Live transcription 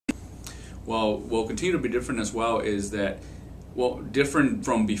Well, will continue to be different as well is that, well, different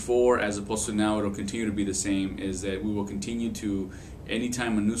from before as opposed to now, it'll continue to be the same, is that we will continue to,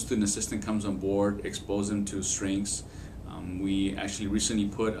 anytime a new student assistant comes on board, expose them to strengths. We actually recently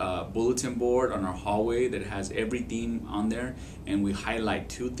put a bulletin board on our hallway that has every theme on there, and we highlight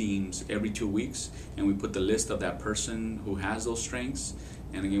 2 themes every 2 weeks, and we put the list of that person who has those strengths.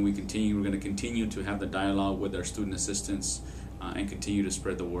 And again, we're going to continue to have the dialogue with our student assistants and continue to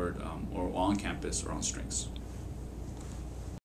spread the word or on campus or on strengths.